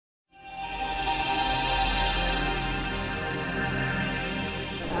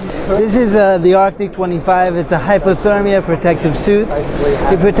This is the Arctic 25. It's a hypothermia protective suit.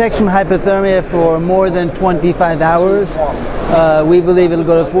 It protects from hypothermia for more than 25 hours. We believe it'll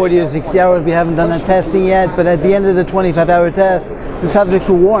go to 40 or 60 hours. We haven't done that testing yet, but at the end of the 25-hour test, the subjects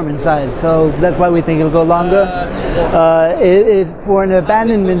were warm inside, so that's why we think it'll go longer. It's for an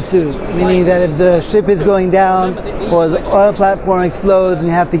abandonment suit, meaning that if the ship is going down or the oil platform explodes and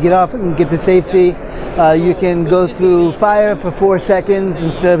you have to get off and get to safety, you can go through fire for 4 seconds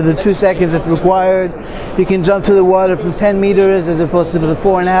instead of the 2 seconds that's required. You can jump to the water from 10 meters as opposed to the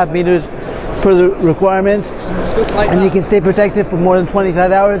 4.5 meters per the requirements, and you can stay protected for more than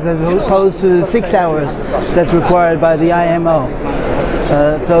 25 hours as opposed to the 6 hours that's required by the IMO.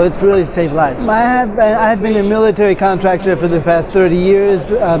 So it's really saved lives. I've been a military contractor for the past 30 years,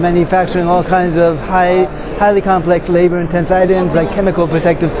 manufacturing all kinds of highly complex labor-intense items like chemical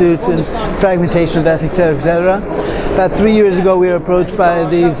protective suits and fragmentation vests, etc., etc. About 3 years ago, we were approached by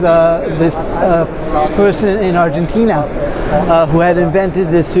this person in Argentina who had invented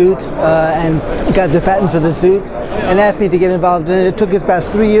this suit and got the patent for the suit, and asked me to get involved in it. It took us about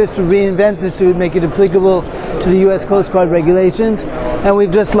 3 years to reinvent the suit, make it applicable to the U.S. Coast Guard regulations, and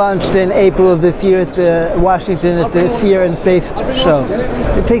we've just launched in April of this year at Washington at the Sierra and Space Show.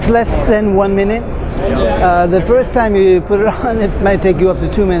 It takes less than 1 minute. The first time you put it on, it might take you up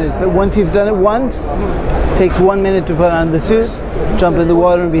to 2 minutes, but once you've done it once, it takes 1 minute to put on the suit, jump in the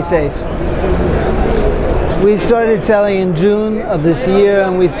water and be safe. We started selling in June of this year,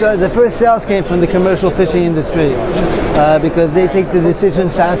 and the first sales came from the commercial fishing industry because they take the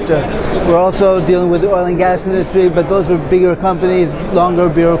decisions faster. We're also dealing with the oil and gas industry, but those are bigger companies, longer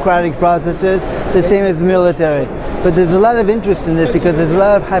bureaucratic processes, the same as the military. But there's a lot of interest in this because there's a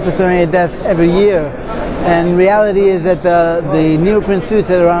lot of hypothermia deaths every year, and reality is that the neoprene suits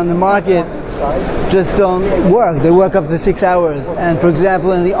that are on the market just don't work. They work up to 6 hours. And for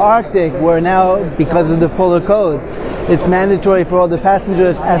example, in the Arctic, where now, because of the polar code, it's mandatory for all the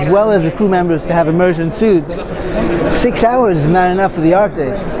passengers as well as the crew members to have immersion suits, 6 hours is not enough for the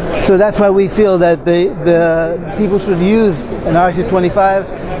Arctic. So that's why we feel that the people should use an Arctic 25,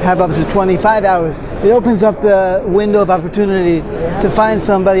 have up to 25 hours. It opens up the window of opportunity to find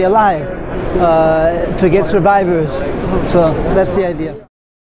somebody alive, to get survivors. So that's the idea.